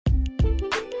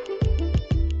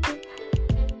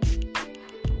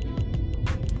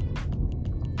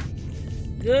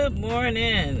Good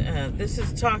morning. This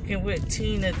is Talking with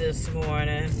Tina this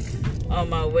morning. On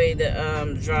my way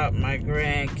to drop my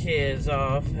grandkids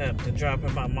off. Have to drop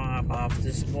my mom off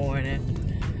this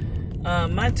morning.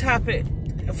 My topic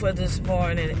for this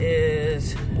morning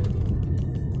is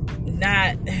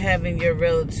not having your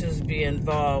relatives be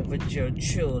involved with your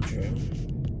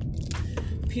children.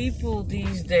 People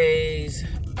these days,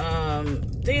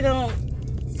 they don't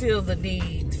feel the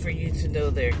need for you to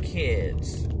know their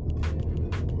kids.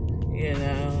 You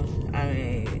know, I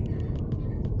mean,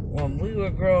 when we were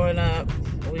growing up,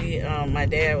 my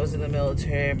dad was in the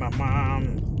military, my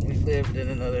mom, we lived in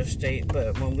another state,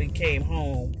 but when we came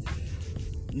home,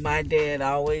 my dad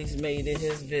always made it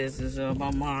his business, or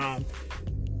my mom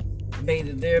made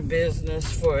it their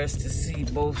business for us to see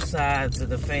both sides of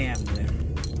the family,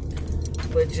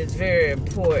 which is very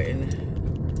important.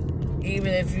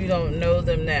 Even if you don't know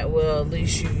them that well, at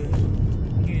least you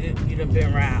done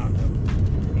been around them.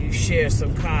 You share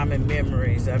some common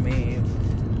memories. I mean,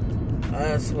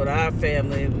 us with our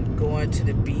family, going to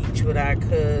the beach with our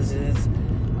cousins,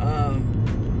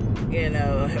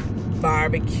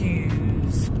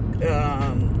 barbecues,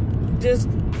 just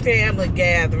family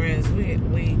gatherings.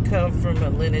 We come from a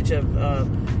lineage of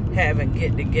having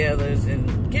get-togethers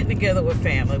and getting together with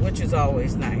family, which is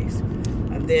always nice.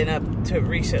 And then up to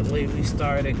recently, we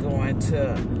started going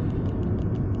to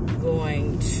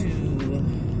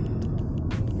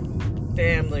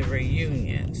family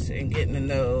reunions and getting to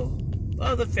know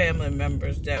other family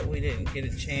members that we didn't get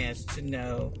a chance to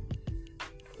know,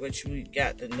 which we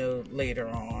got to know later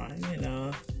on,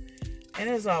 And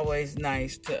it's always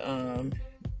nice to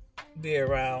be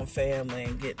around family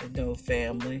and get to know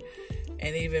family.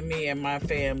 And even me and my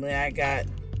family, I got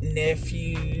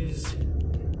nephews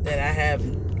that I have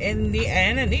and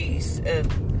a niece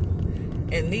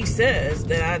and nieces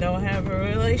that I don't have a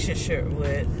relationship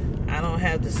with. I don't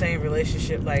have the same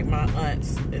relationship like my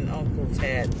aunts and uncles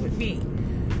had with me.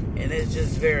 And it's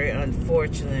just very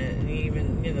unfortunate. And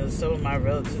even, some of my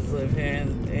relatives live here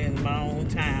in my own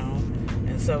town,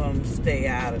 and some of them stay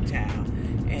out of town.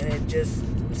 And it just,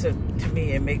 so to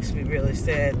me, it makes me really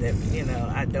sad that,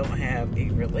 I don't have a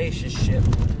relationship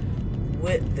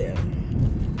with them,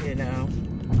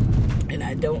 and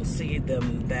I don't see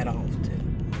them that often.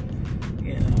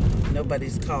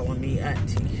 Nobody's calling me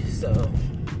auntie. So,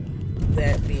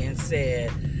 that being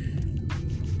said,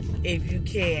 if you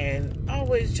can,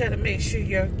 always try to make sure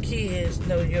your kids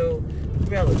know your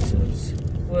relatives.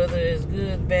 Whether it's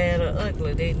good, bad, or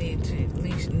ugly, they need to at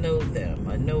least know them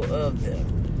or know of them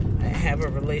and have a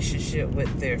relationship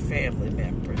with their family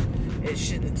members. It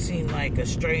shouldn't seem like a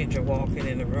stranger walking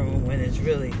in the room when it's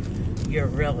really your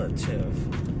relative.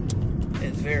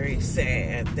 It's very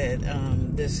sad that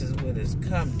this is what it's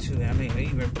come to. I mean,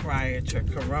 even prior to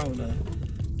Corona,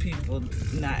 people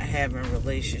not having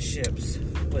relationships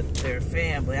with their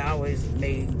family. I always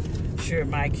made sure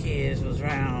my kids was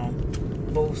around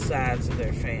both sides of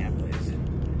their families.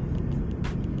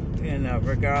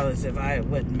 Regardless if I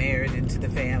wasn't married into the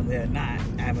family or not,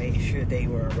 I made sure they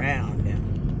were around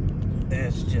them.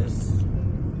 That's just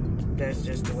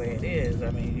the way it is.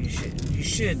 I mean, you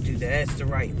should do that. That's the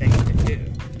right thing to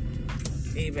do.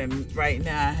 Even right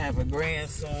now, I have a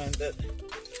grandson that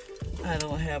I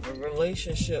don't have a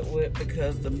relationship with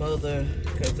because the mother,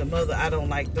 I don't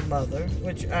like the mother,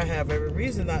 which I have every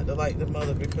reason not to like the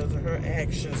mother because of her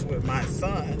actions with my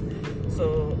son.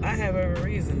 So I have every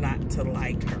reason not to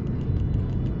like her.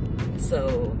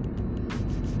 So,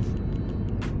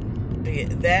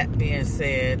 that being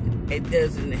said, it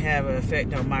doesn't have an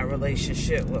effect on my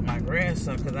relationship with my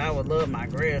grandson, because I would love my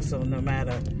grandson no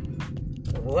matter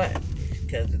what.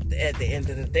 Because at the end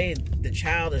of the day, the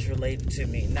child is related to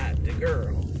me, not the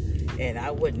girl. And I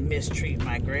wouldn't mistreat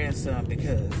my grandson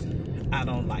because I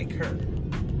don't like her.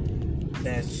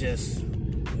 That's just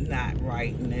not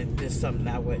right, and it's just something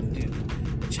I wouldn't do.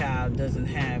 The child doesn't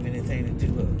have anything to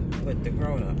do with the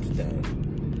grown-up stuff.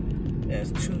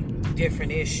 There's two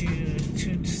different issues,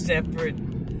 two separate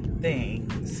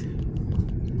things.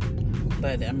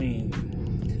 But, I mean,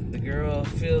 the girl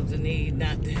feels the need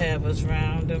not to have us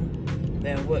around them.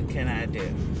 Then what can I do?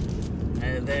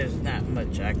 There's not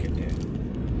much I can do.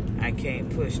 I can't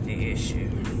push the issue.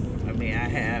 I mean, I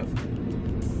have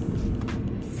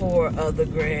 4 other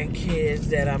grandkids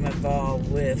that I'm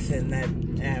involved with, and that,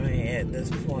 at this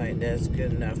point, that's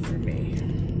good enough for me.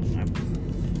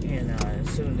 And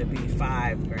soon to be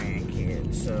 5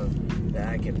 grandkids, so that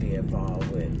I can be involved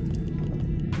with.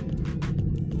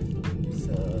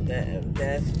 So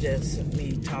that's just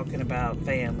me talking about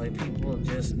family. People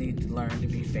just need to learn to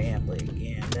be family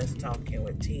again. That's Talking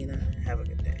with Tina. Have a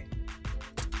good day.